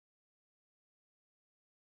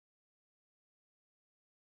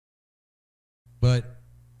But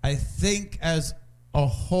I think as a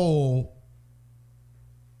whole,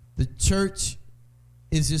 the church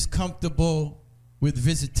is just comfortable with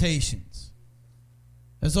visitations.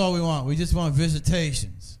 That's all we want. We just want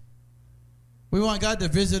visitations. We want God to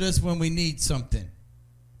visit us when we need something.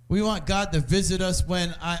 We want God to visit us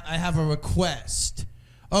when I have a request.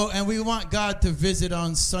 Oh, and we want God to visit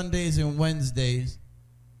on Sundays and Wednesdays.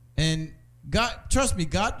 And God, trust me,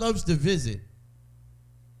 God loves to visit.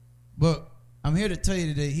 But I'm here to tell you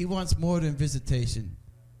today, he wants more than visitation.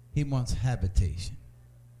 He wants habitation.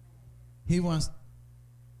 He wants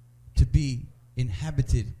to be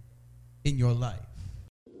inhabited in your life.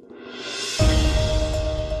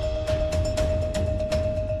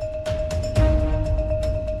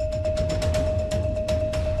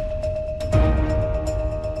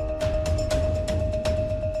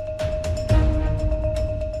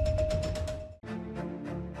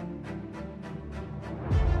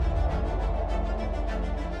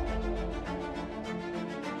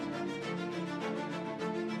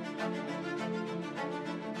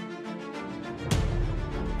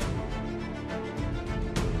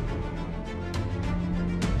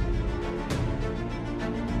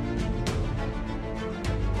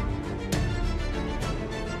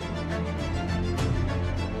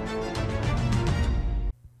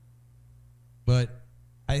 But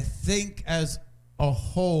I think as a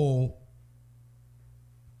whole,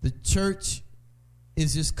 the church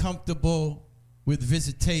is just comfortable with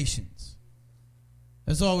visitations.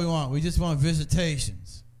 That's all we want. We just want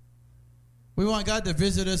visitations. We want God to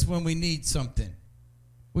visit us when we need something.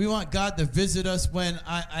 We want God to visit us when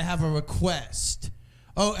I have a request.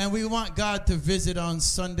 Oh, and we want God to visit on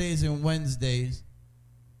Sundays and Wednesdays.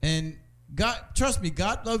 And God, trust me,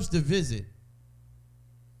 God loves to visit.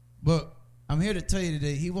 But I'm here to tell you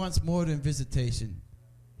today, he wants more than visitation.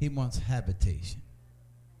 He wants habitation.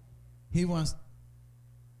 He wants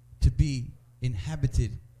to be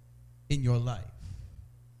inhabited in your life.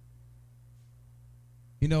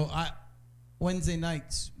 You know, Wednesday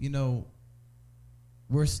nights, you know,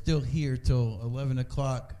 we're still here till 11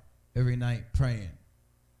 o'clock every night praying.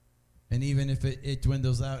 And even if it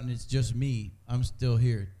dwindles out and it's just me, I'm still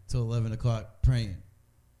here till 11 o'clock praying.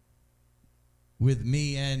 With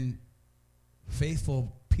me and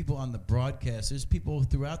faithful people on the broadcast. There's people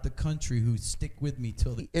throughout the country who stick with me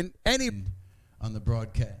till the end on the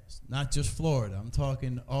broadcast. Not just Florida. I'm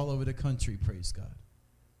talking all over the country, praise God.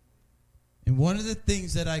 And one of the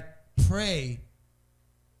things that I pray,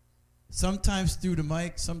 sometimes through the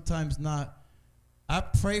mic, sometimes not, I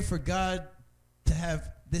pray for God to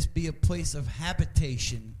have this be a place of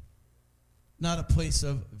habitation, not a place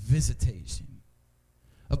of visitation.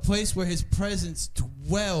 A place where his presence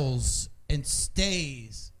dwells and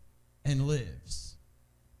stays and lives.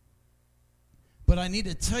 But I need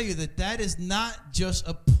to tell you that is not just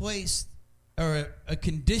a place or a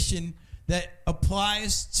condition that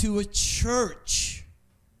applies to a church.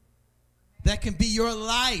 That can be your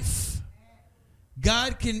life.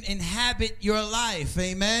 God can inhabit your life.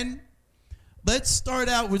 Amen? Let's start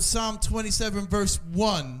out with Psalm 27, verse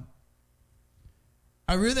 1.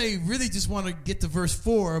 I really just want to get to verse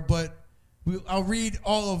 4, but I'll read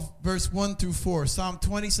all of verse 1 through 4. Psalm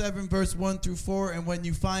 27, verse 1 through 4. And when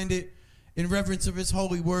you find it, in reverence of his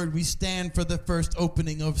holy word, we stand for the first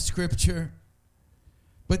opening of Scripture.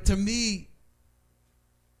 But to me,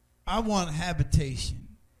 I want habitation.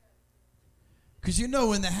 Because you know,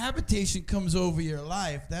 when the habitation comes over your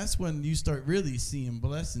life, that's when you start really seeing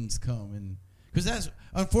blessings come. And because that's,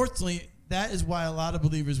 unfortunately, that is why a lot of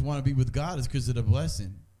believers want to be with God, is because of the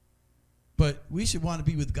blessing. But we should want to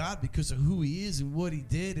be with God because of who he is and what he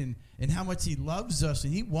did and how much he loves us.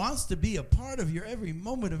 And he wants to be a part of your every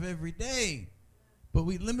moment of every day. But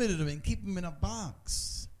we limited him and keep him in a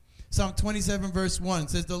box. Psalm 27 verse 1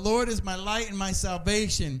 says, "The Lord is my light and my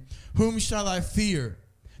salvation. Whom shall I fear?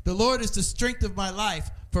 The Lord is the strength of my life.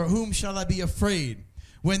 For whom shall I be afraid?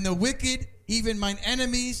 When the wicked, even mine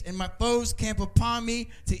enemies and my foes, camp upon me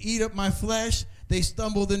to eat up my flesh, they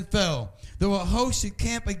stumbled and fell. Though a host should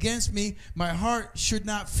camp against me, my heart should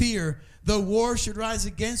not fear. Though war should rise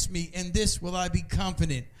against me, in this will I be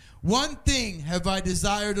confident. One thing have I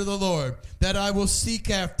desired of the Lord, that I will seek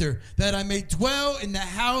after, that I may dwell in the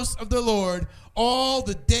house of the Lord all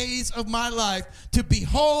the days of my life, to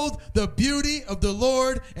behold the beauty of the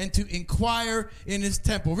Lord and to inquire in his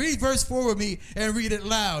temple." Read verse 4 with me and read it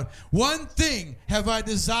loud. "One thing have I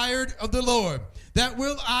desired of the Lord, that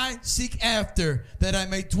will I seek after, that I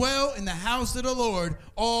may dwell in the house of the Lord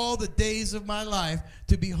all the days of my life,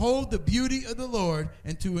 to behold the beauty of the Lord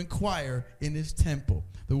and to inquire in his temple."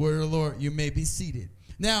 The word of the Lord. You may be seated.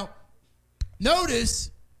 Now,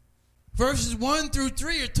 notice Verses 1 through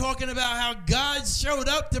 3 are talking about how God showed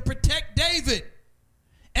up to protect David.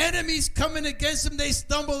 Enemies coming against him, they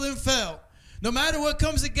stumbled and fell. No matter what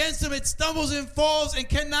comes against him, it stumbles and falls and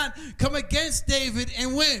cannot come against David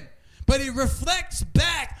and win. But he reflects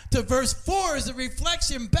back to verse 4 as a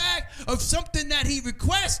reflection back of something that he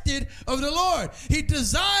requested of the Lord. He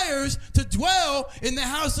desires to dwell in the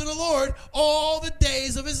house of the Lord all the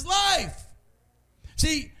days of his life.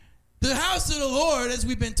 See, the house of the Lord, as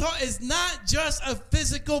we've been taught, is not just a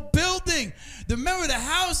physical building. Remember, the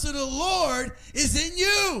house of the Lord is in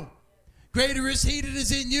you. Greater is he that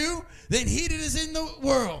is in you than he that is in the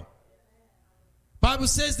world. Bible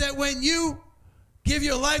says that when you give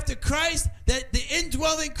your life to Christ, that the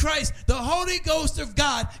indwelling Christ, the Holy Ghost of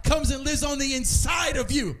God, comes and lives on the inside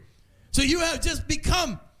of you. So you have just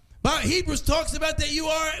become, Hebrews talks about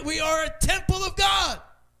that we are a temple of God.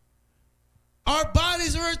 Our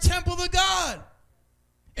bodies are a temple of God.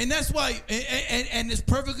 And that's why, and it's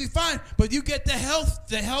perfectly fine, but you get the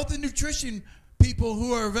health and nutrition people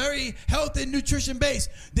who are very health and nutrition based.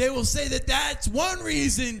 They will say that that's one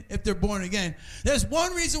reason, if they're born again, there's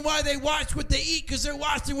one reason why they watch what they eat, because they're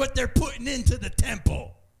watching what they're putting into the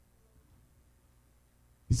temple.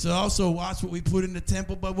 So also watch what we put in the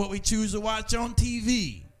temple, but what we choose to watch on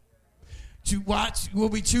TV. To watch what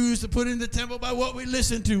we choose to put in the temple by what we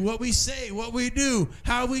listen to, what we say, what we do,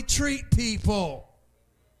 how we treat people.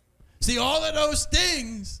 See, all of those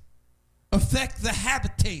things affect the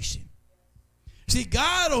habitation. See,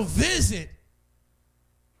 God will visit,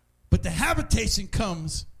 but the habitation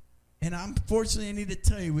comes, and unfortunately I need to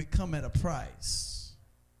tell you, it come at a price.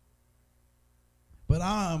 But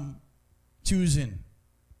I'm choosing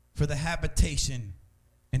for the habitation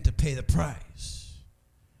and to pay the price.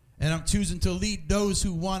 And I'm choosing to lead those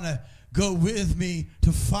who want to go with me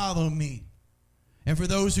to follow me. And for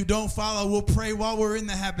those who don't follow, we'll pray while we're in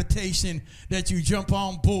the habitation that you jump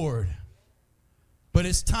on board. But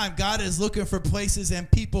it's time. God is looking for places and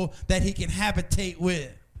people that he can habitate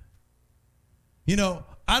with. You know,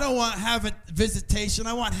 I don't want visitation.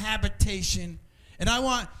 I want habitation. And I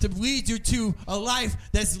want to lead you to a life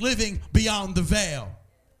that's living beyond the veil.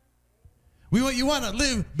 You want to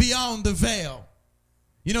live beyond the veil.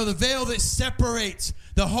 You know, the veil that separates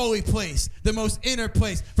the holy place, the most inner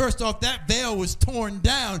place. First off, that veil was torn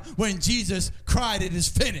down when Jesus cried, "It is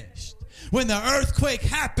finished." When the earthquake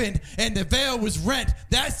happened and the veil was rent,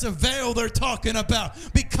 that's the veil they're talking about.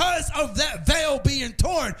 Because of that veil being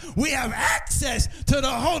torn, we have access to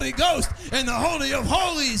the Holy Ghost and the Holy of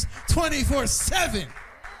Holies 24/7.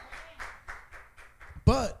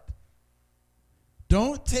 But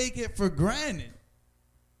don't take it for granted.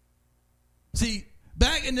 See,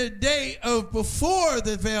 back in the day of before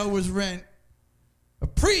the veil was rent, a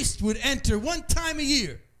priest would enter one time a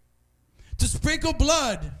year to sprinkle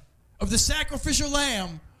blood of the sacrificial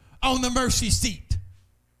lamb on the mercy seat.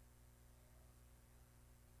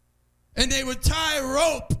 And they would tie a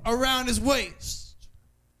rope around his waist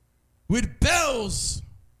with bells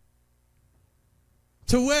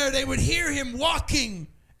to where they would hear him walking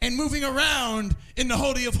and moving around in the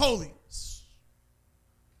Holy of Holies.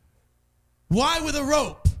 Why with a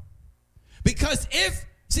rope? Because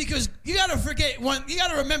because you got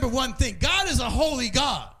to remember one thing. God is a holy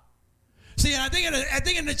God. See, and I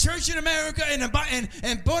think in the church in America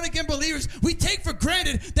and born again believers, we take for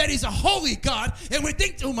granted that he's a holy God, and we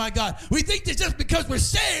think, oh my God, we think that just because we're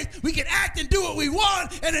saved, we can act and do what we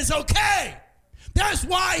want, and it's okay. That's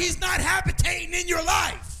why he's not habitating in your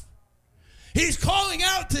life. He's calling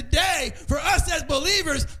out today for us as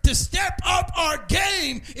believers to step up our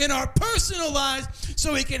game in our personal lives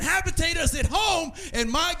so he can habitate us at home.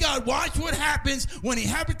 And my God, watch what happens when he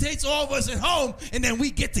habitates all of us at home and then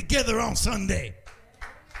we get together on Sunday.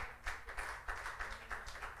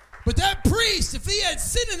 But that priest, if he had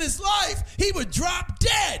sin in his life, he would drop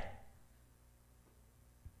dead.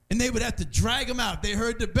 And they would have to drag him out. They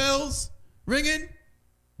heard the bells ringing.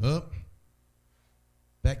 Up.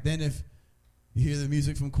 Don't then, if you hear the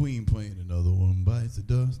music from Queen playing, another one bites the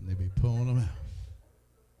dust, and they be pulling them out.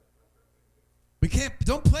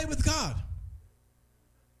 Don't play with God.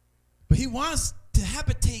 But he wants to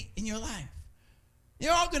habitate in your life.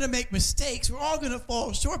 You're all going to make mistakes. We're all going to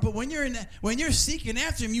fall short. But when you're seeking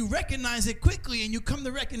after him, you recognize it quickly, and you come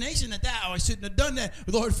to recognition that, I shouldn't have done that.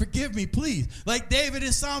 Lord, forgive me, please. Like David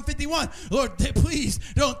in Psalm 51. Lord, please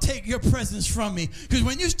don't take your presence from me. Because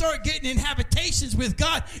when you start getting in habitations with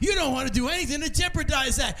God, you don't want to do anything to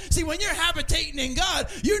jeopardize that. See, when you're habitating in God,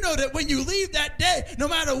 you know that when you leave that day, no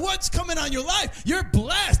matter what's coming on your life, you're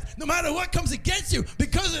blessed. No matter what comes against you,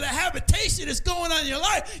 because of the habitation that's going on in your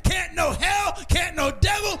life, can't no hell, can't no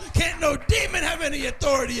devil, can't no demon have any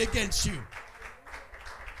authority against you.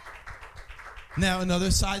 Now,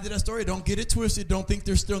 another side to that story, don't get it twisted. Don't think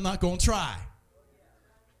they're still not going to try.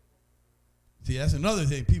 See, that's another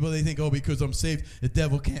thing. People, they think, oh, because I'm saved, the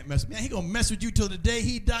devil can't mess with me. Man, he going to mess with you till the day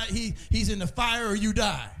he die. He's in the fire or you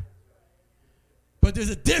die. But there's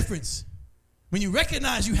a difference when you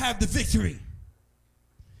recognize you have the victory.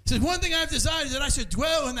 He says, one thing I've decided is that I should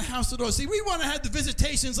dwell in the house of the Lord. See, we want to have the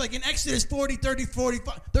visitations like in Exodus 40, 30,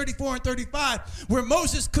 45, 34, and 35, where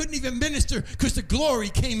Moses couldn't even minister because the glory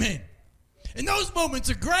came in. And those moments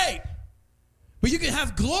are great. But you can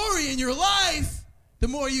have glory in your life the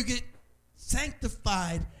more you get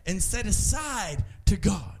sanctified and set aside to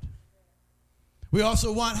God. We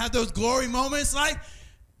also want to have those glory moments like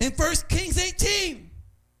in 1 Kings 18.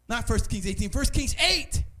 Not 1 Kings 18, 1 Kings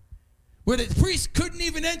 8. Where the priests couldn't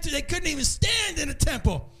even enter. They couldn't even stand in the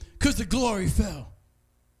temple because the glory fell.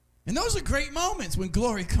 And those are great moments when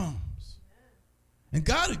glory comes. And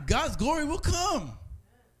God's glory will come.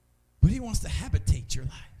 But he wants to habitate your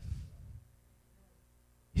life.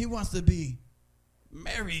 He wants to be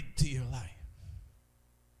married to your life.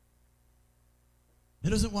 He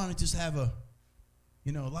doesn't want to just have a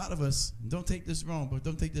lot of us, don't take this wrong, but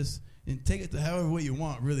don't take this, and take it to however way you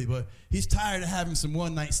want, really, but he's tired of having some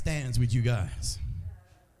one-night stands with you guys.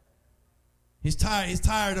 He's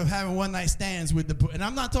tired of having one-night stands with and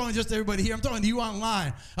I'm not talking just to everybody here. I'm talking to you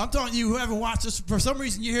online. I'm talking to you whoever watched us. For some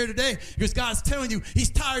reason, you're here today because God's telling you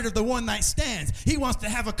he's tired of the one-night stands. He wants to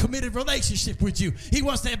have a committed relationship with you. He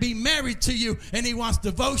wants to be married to you, and he wants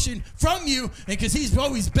devotion from you, and because he's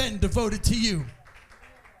always been devoted to you.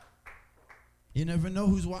 You never know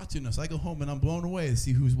who's watching us. I go home and I'm blown away to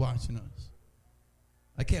see who's watching us.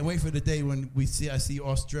 I can't wait for the day when I see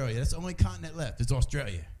Australia. That's the only continent left. It's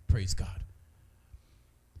Australia. Praise God.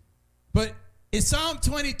 But in Psalm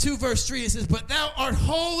 22, verse 3, it says, "But thou art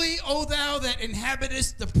holy, O thou that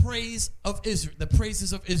inhabitest the praise of Israel," the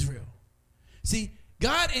praises of Israel. See,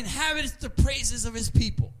 God inhabits the praises of his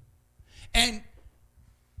people. And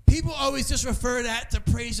people always just refer that to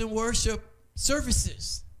praise and worship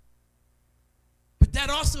services. But that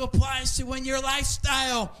also applies to when your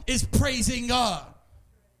lifestyle is praising God.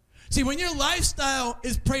 See, when your lifestyle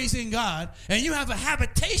is praising God and you have a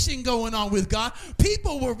habitation going on with God,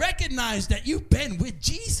 people will recognize that you've been with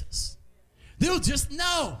Jesus. They'll just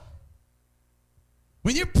know.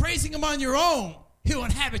 When you're praising him on your own, he'll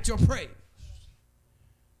inhabit your praise.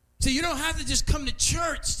 See, you don't have to just come to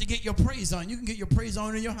church to get your praise on. You can get your praise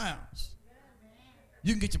on in your house.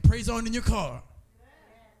 You can get your praise on in your car.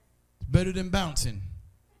 It's better than bouncing,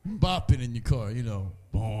 bopping in your car,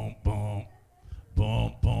 boom, boom.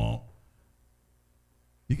 Boom, boom.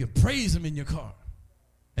 You can praise him in your car.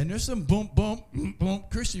 And there's some boom, boom, boom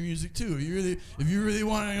Christian music too. If you really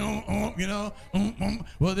want to,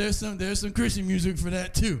 well, there's some Christian music for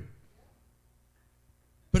that too.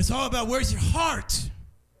 But it's all about where's your heart?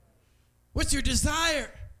 What's your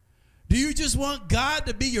desire? Do you just want God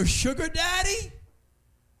to be your sugar daddy?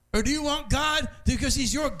 Or do you want God because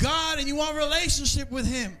he's your God and you want a relationship with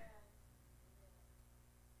him?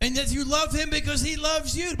 And that you love him because he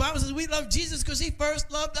loves you. The Bible says we love Jesus because he first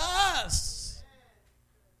loved us.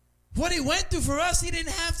 What he went through for us, he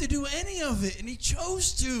didn't have to do any of it, and he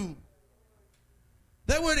chose to.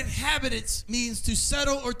 That word inhabitants means to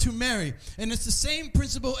settle or to marry. And it's the same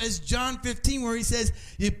principle as John 15 where he says,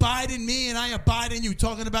 "You abide in me and I abide in you,"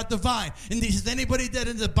 talking about the vine. And he says, anybody that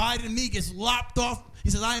doesn't abide in me gets lopped off. He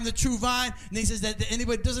says, "I am the true vine." And he says that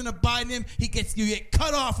anybody that doesn't abide in him, you get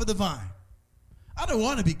cut off of the vine. I don't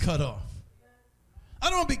want to be cut off. I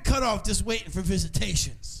don't want to be cut off just waiting for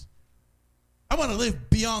visitations. I want to live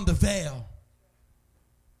beyond the veil.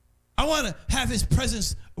 I want to have his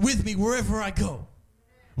presence with me wherever I go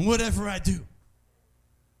and whatever I do.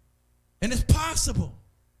 And it's possible.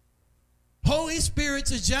 Holy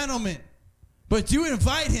Spirit's a gentleman, but you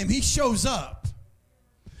invite him, he shows up.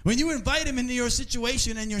 When you invite him into your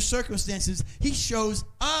situation and your circumstances, he shows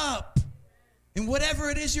up. And whatever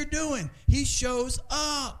it is you're doing, he shows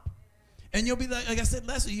up. And you'll be like I said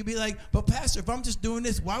last week, you'll be like, "But Pastor, if I'm just doing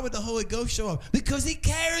this, why would the Holy Ghost show up?" Because he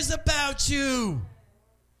cares about you.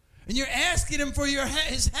 And you're asking him for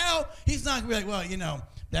his help. He's not going to be like, "Well,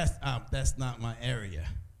 that's not my area."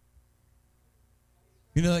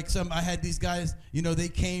 I had these guys, they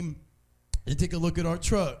came and take a look at our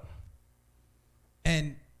truck.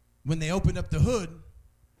 And when they opened up the hood,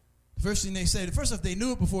 first thing they said, first off, they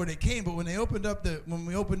knew it before they came, but when we opened up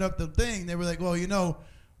the thing, they were like, "Well,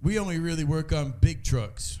 we only really work on big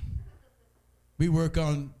trucks. We work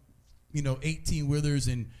on, 18-wheelers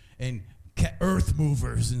and earth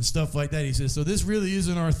movers and stuff like that." He says, "So this really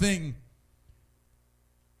isn't our thing.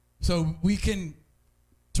 So we can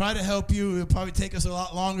try to help you. It'll probably take us a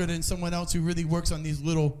lot longer than someone else who really works on these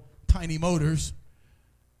little tiny motors.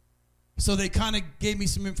 So they kind of gave me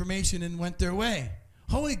some information and went their way.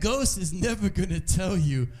 Holy Ghost is never going to tell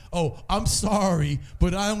you, oh, I'm sorry,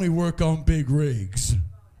 but I only work on big rigs.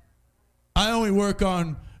 I only work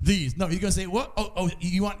on these. No, you're going to say, what? Oh,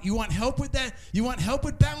 you want help with that? You want help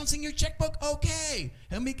with balancing your checkbook? Okay,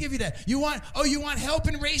 let me give you that. You want help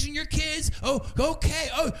in raising your kids? Oh, okay.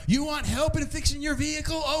 Oh, you want help in fixing your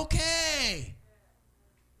vehicle? Okay.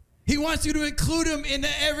 He wants you to include him in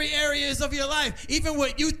every areas of your life. Even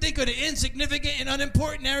what you think are the insignificant and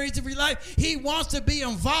unimportant areas of your life, he wants to be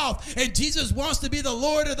involved. And Jesus wants to be the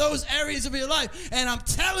Lord of those areas of your life. And I'm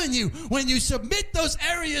telling you, when you submit those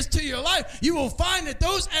areas to your life, you will find that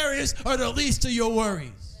those areas are the least of your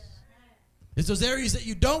worries. It's those areas that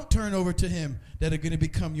you don't turn over to him that are going to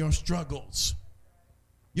become your struggles.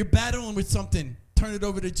 You're battling with something. Turn it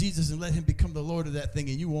over to Jesus and let him become the Lord of that thing,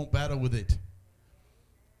 and you won't battle with it.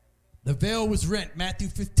 The veil was rent. Matthew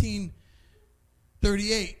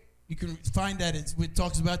 15:38. You can find that. It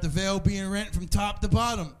talks about the veil being rent from top to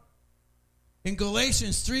bottom. In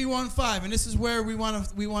Galatians 3:1-5, and this is where we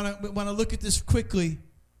want to look at this quickly.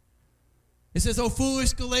 It says, "O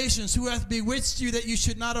foolish Galatians, who hath bewitched you that you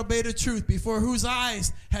should not obey the truth, before whose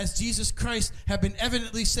eyes has Jesus Christ have been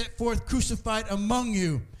evidently set forth crucified among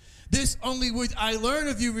you? This only would I learn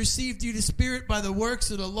of you, received you the Spirit by the works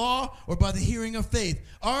of the law or by the hearing of faith?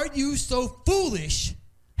 Are you so foolish,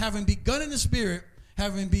 having begun in the Spirit,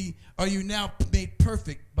 are you now made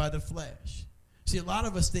perfect by the flesh?" See, a lot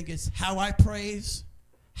of us think it's how I praise,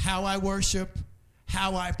 how I worship,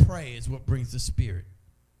 how I pray is what brings the Spirit.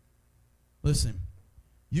 Listen,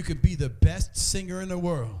 you could be the best singer in the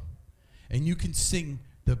world, and you can sing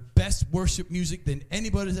the best worship music than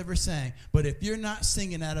anybody's ever sang. But if you're not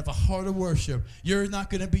singing out of a heart of worship, you're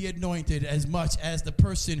not going to be anointed as much as the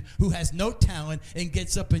person who has no talent and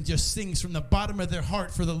gets up and just sings from the bottom of their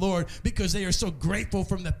heart for the Lord, because they are so grateful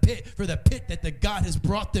for the pit that the God has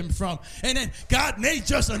brought them from. And then God may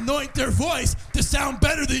just anoint their voice to sound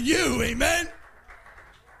better than you. Amen?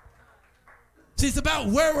 See, it's about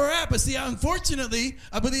where we're at. But see, unfortunately,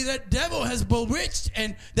 I believe that devil has bewitched,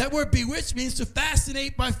 and that word bewitched means to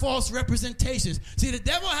fascinate by false representations. See, the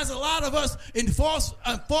devil has a lot of us in false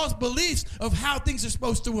beliefs of how things are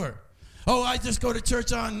supposed to work. Oh, I just go to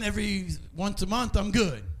church on every once a month, I'm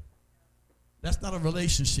good. That's not a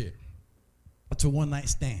relationship. That's a one-night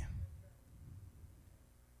stand.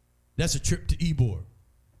 That's a trip to Ybor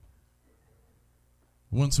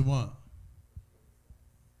once a month.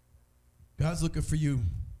 God's looking for you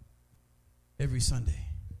every Sunday.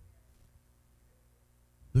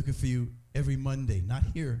 Looking for you every Monday, not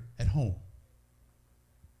here at home.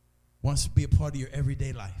 Wants to be a part of your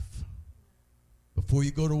everyday life. Before you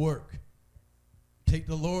go to work, take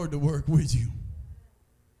the Lord to work with you.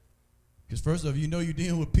 Because first off, you know you're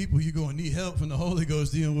dealing with people, you're going to need help from the Holy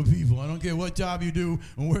Ghost dealing with people. I don't care what job you do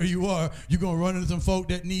and where you are, you're going to run into some folk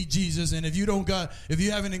that need Jesus. And if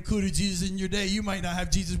you haven't included Jesus in your day, you might not have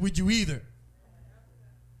Jesus with you either.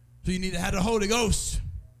 So you need to have the Holy Ghost.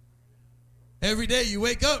 Every day you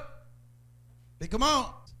wake up, they come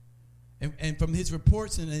on. And from his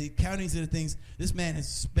reports and the accountings of the things, this man has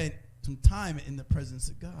spent some time in the presence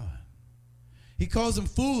of God. He calls them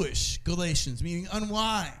foolish, Galatians, meaning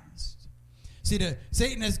unwise. See,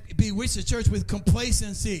 Satan has bewitched the church with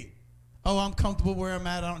complacency. Oh, I'm comfortable where I'm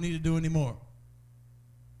at. I don't need to do anymore.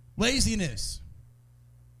 Laziness.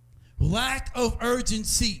 Lack of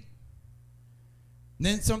urgency. And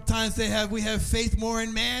then sometimes we have faith more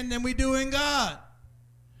in man than we do in God.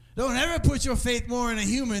 Don't ever put your faith more in a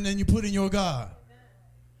human than you put in your God.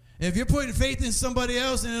 If you're putting faith in somebody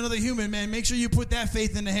else and another human, man, make sure you put that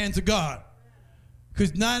faith in the hands of God.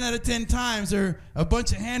 Because 9 out of 10 times, or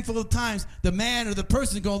a handful of times, the man or the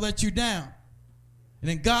person is going to let you down. And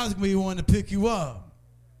then God's going to be the one to pick you up.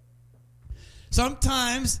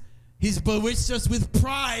 Sometimes he's bewitched us with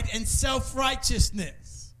pride and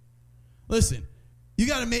self-righteousness. Listen, you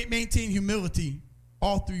got to maintain humility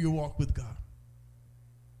all through your walk with God.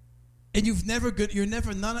 And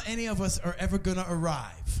none of any of us are ever going to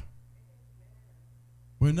arrive.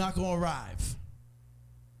 We're not going to arrive.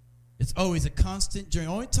 It's always a constant journey.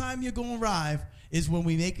 The only time you're going to arrive is when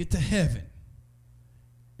we make it to heaven.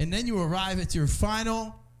 And then you arrive at your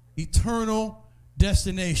final, eternal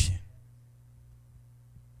destination.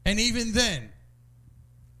 And even then,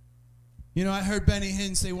 I heard Benny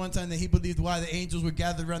Hinn say one time that he believed why the angels were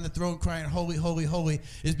gathered around the throne crying, "Holy, holy, holy,"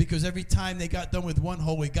 is because every time they got done with one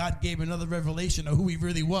holy, God gave another revelation of who he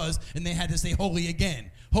really was, and they had to say holy again.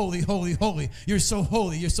 holy, holy, holy. You're so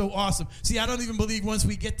holy. You're so awesome. See, I don't even believe once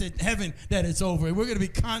we get to heaven that it's over. We're going to be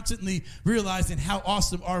constantly realizing how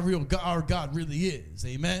awesome our God really is.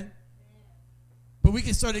 Amen? But we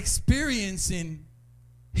can start experiencing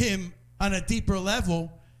him on a deeper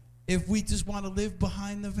level if we just want to live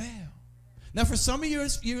behind the veil. Now, for some of you,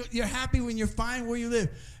 you're happy when you're fine where you live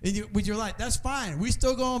with your life. That's fine. We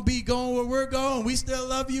still going to be going where we're going. We still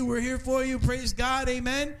love you. We're here for you. Praise God.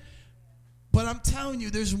 Amen. But I'm telling you,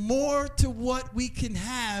 there's more to what we can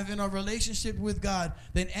have in our relationship with God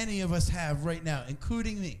than any of us have right now,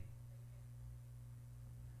 including me.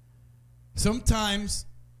 Sometimes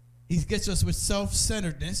he gets us with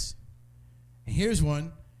self-centeredness. And here's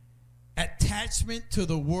one. Attachment to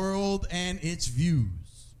the world and its views.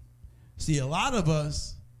 See, a lot of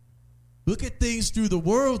us look at things through the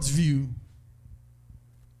world's view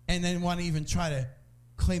and then want to even try to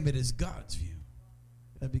claim it as God's view.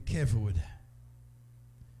 Gotta be careful with that.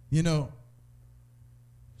 You know,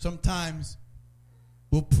 sometimes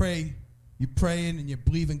we'll pray. You're praying and you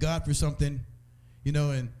believe in God for something, you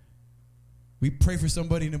know, and we pray for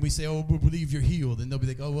somebody and then we say, oh, we believe you're healed. And they'll be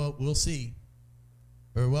like, oh, well, we'll see.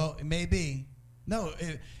 Or, well, it may be. No,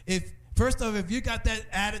 if first off, if you got that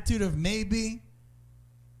attitude of maybe,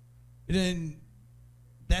 then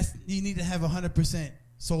you need to have 100%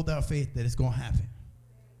 sold out faith that it's going to happen.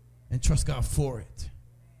 And trust God for it.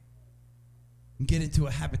 And get into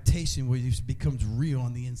a habitation where it becomes real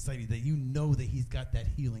on the inside of you, that you know that he's got that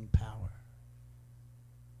healing power.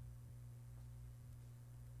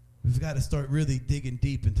 We've got to start really digging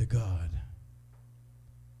deep into God.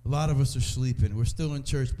 A lot of us are sleeping. We're still in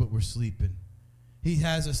church, but we're sleeping. He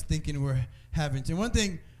has us thinking we're having to. One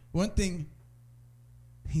thing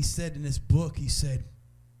he said in this book, he said,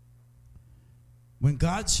 when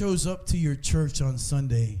God shows up to your church on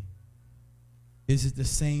Sunday, is it the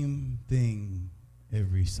same thing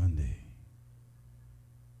every Sunday?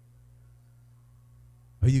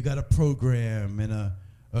 Or you got a program and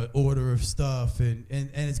an order of stuff, and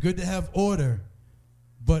it's good to have order,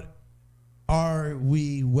 but are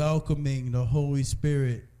we welcoming the Holy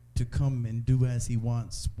Spirit to come and do as he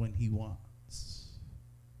wants when he wants?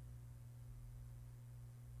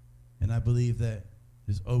 And I believe that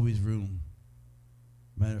there's always room.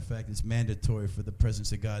 Matter of fact, it's mandatory for the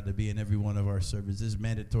presence of God to be in every one of our services. It's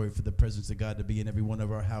mandatory for the presence of God to be in every one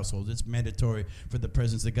of our households. It's mandatory for the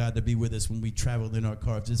presence of God to be with us when we travel in our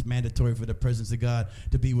cars. It's mandatory for the presence of God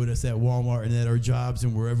to be with us at Walmart and at our jobs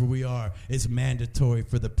and wherever we are. It's mandatory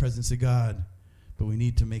for the presence of God. But we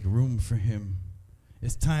need to make room for him.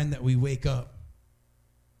 It's time that we wake up.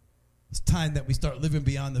 It's time that we start living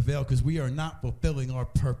beyond the veil, because we are not fulfilling our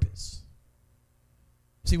purpose.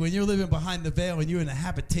 See, when you're living behind the veil and you're in a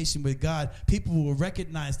habitation with God, people will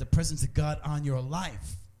recognize the presence of God on your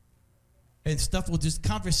life. And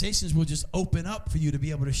conversations will just open up for you to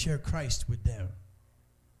be able to share Christ with them.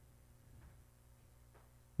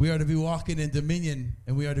 We are to be walking in dominion,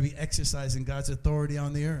 and we are to be exercising God's authority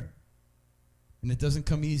on the earth. And it doesn't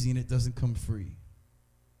come easy, and it doesn't come free.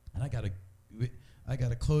 And I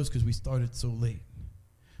gotta close because we started so late.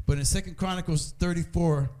 But in 2 Chronicles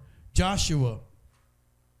 34, Josiah,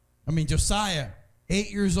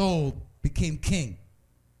 8 years old, became king.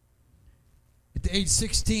 At the age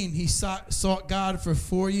 16, he sought God for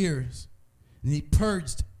 4 years, and he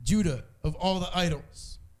purged Judah of all the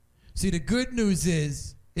idols. See, the good news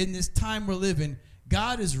is, in this time we're living,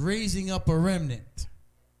 God is raising up a remnant.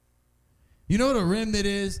 You know what a remnant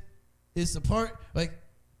is? It's the part, like,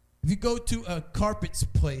 if you go to a carpets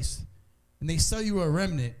place and they sell you a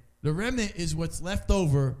remnant, the remnant is what's left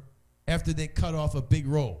over after they cut off a big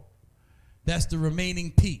roll. That's the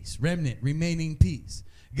remaining piece. Remnant, remaining piece.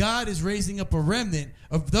 God is raising up a remnant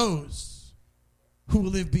of those who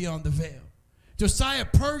will live beyond the veil. Josiah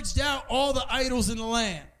purged out all the idols in the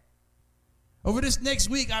land. Over this next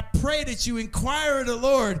week, I pray that you inquire of the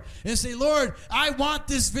Lord and say, Lord, I want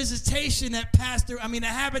this visitation a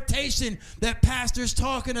habitation that pastor's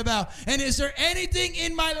talking about. And is there anything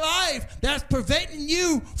in my life that's preventing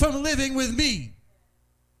you from living with me?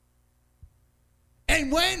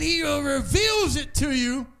 And when he reveals it to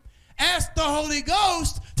you, ask the Holy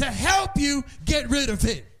Ghost to help you get rid of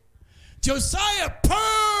it. Josiah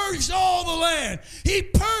purged all the land. He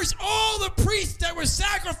purged cursed all the priests that were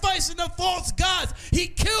sacrificing the false gods. He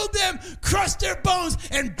killed them, crushed their bones,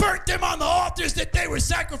 and burnt them on the altars that they were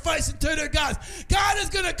sacrificing to their gods. God is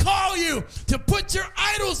going to call you to put your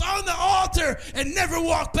idols on the altar and never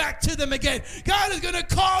walk back to them again. God is going to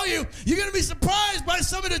call you. You're going to be surprised by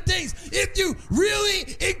some of the things. If you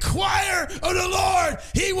really inquire of the Lord,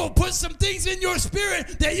 he will put some things in your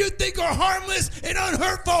spirit that you think are harmless and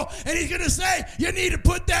unhurtful, and he's going to say, you need to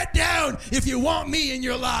put that down if you want me in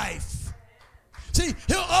your life. See,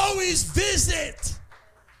 he'll always visit,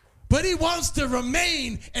 but he wants to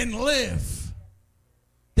remain and live.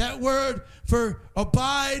 That word for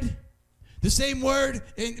abide, the same word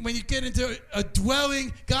when you get into a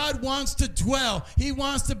dwelling, God wants to dwell. He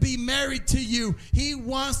wants to be married to you. He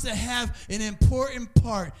wants to have an important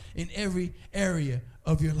part in every area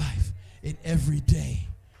of your life, in every day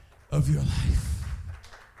of your life.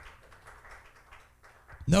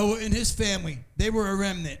 Noah and his family, they were a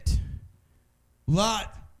remnant.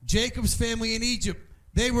 Lot, Jacob's family in Egypt,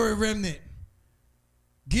 they were a remnant.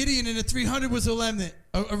 Gideon and the 300 was a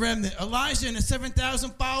remnant. Elijah and the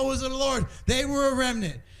 7,000 followers of the Lord, they were a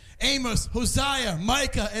remnant. Amos, Hosea,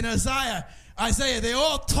 Micah, and Isaiah, they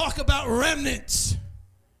all talk about remnants.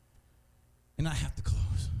 And I have to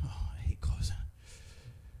close. Oh, I hate closing.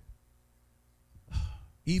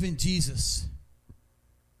 Even Jesus.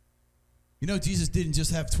 You know, Jesus didn't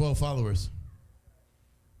just have 12 followers,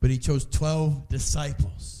 but he chose 12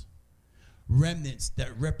 disciples, remnants that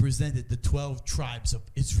represented the 12 tribes of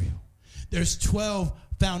Israel. There's 12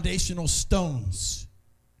 foundational stones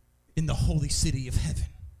in the holy city of heaven.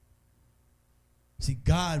 See,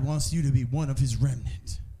 God wants you to be one of his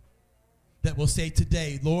remnant that will say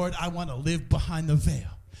today, Lord, I want to live behind the veil.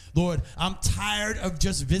 Lord, I'm tired of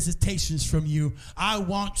just visitations from you. I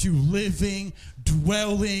want you living,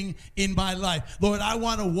 dwelling in my life. Lord, I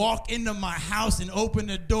want to walk into my house and open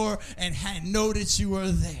the door and notice you are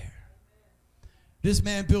there. This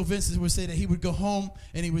man, Bill Vincent, would say that he would go home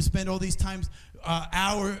and he would spend all these times,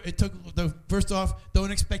 it took, first off,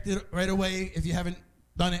 don't expect it right away if you haven't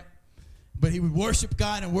done it. But he would worship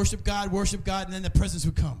God and worship God, and then the presence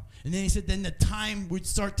would come. And then he said, then the time would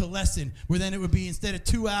start to lessen, where then it would be instead of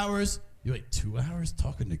 2 hours, you're like, 2 hours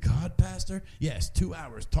talking to God, Pastor? Yes, 2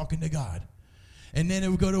 hours talking to God. And then it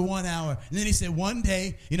would go to 1 hour. And then he said one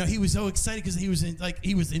day, he was so excited because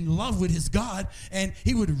he was in love with his God, and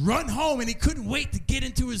he would run home and he couldn't wait to get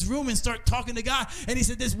into his room and start talking to God. And he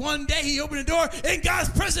said this one day he opened the door and God's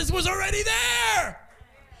presence was already there.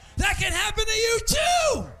 That can happen to you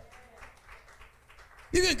too.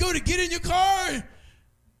 You can go to get in your car.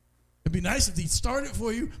 It'd be nice if he'd start it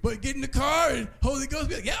for you, but get in the car and Holy Ghost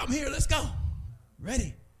be like, yeah, I'm here. Let's go.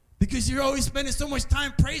 Ready. Because you're always spending so much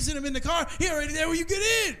time praising him in the car. He's already there when you get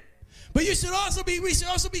in. But we should also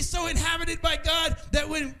be so inhabited by God that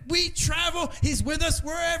when we travel, he's with us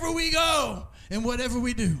wherever we go and whatever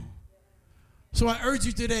we do. So I urge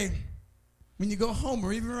you today, when you go home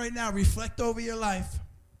or even right now, reflect over your life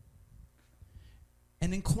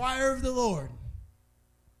and inquire of the Lord.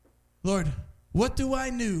 Lord, what do I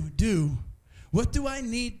do? What do I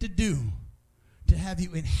need to do to have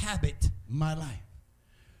you inhabit my life?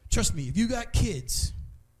 Trust me, if you got kids,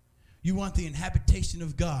 you want the inhabitation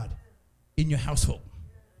of God in your household.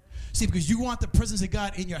 See, because you want the presence of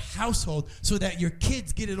God in your household so that your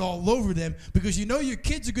kids get it all over them, because you know your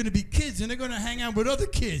kids are going to be kids and they're going to hang out with other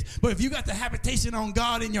kids. But if you got the habitation on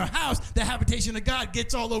God in your house, the habitation of God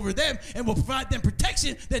gets all over them and will provide them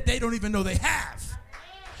protection that they don't even know they have,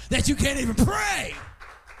 that you can't even pray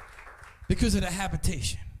because of the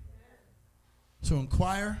habitation. So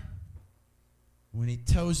inquire. When he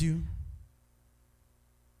tells you,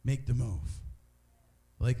 make the move.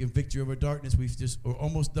 Like in Victory Over Darkness, we're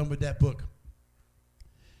almost done with that book.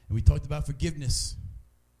 And we talked about forgiveness.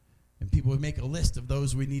 And people would make a list of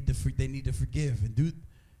those they need to forgive. And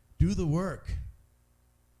do the work.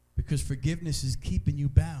 Because forgiveness is keeping you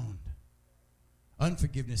bound.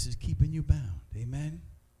 Unforgiveness is keeping you bound. Amen?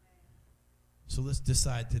 So let's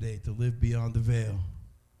decide today to live beyond the veil.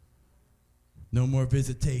 No more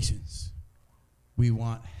visitations. We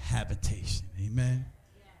want habitation. Amen.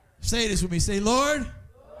 Say this with me. Say, Lord,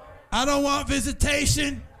 I don't want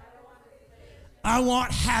visitation. I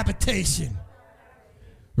want habitation.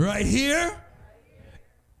 Right here,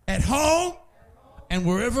 at home, and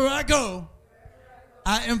wherever I go,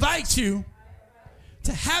 I invite you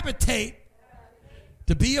to habitate,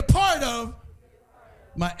 to be a part of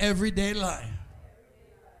my everyday life.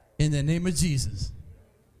 In the name of Jesus.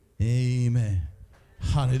 Amen.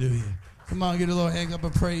 Hallelujah. Come on, give the Lord a hand up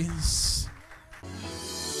of praise.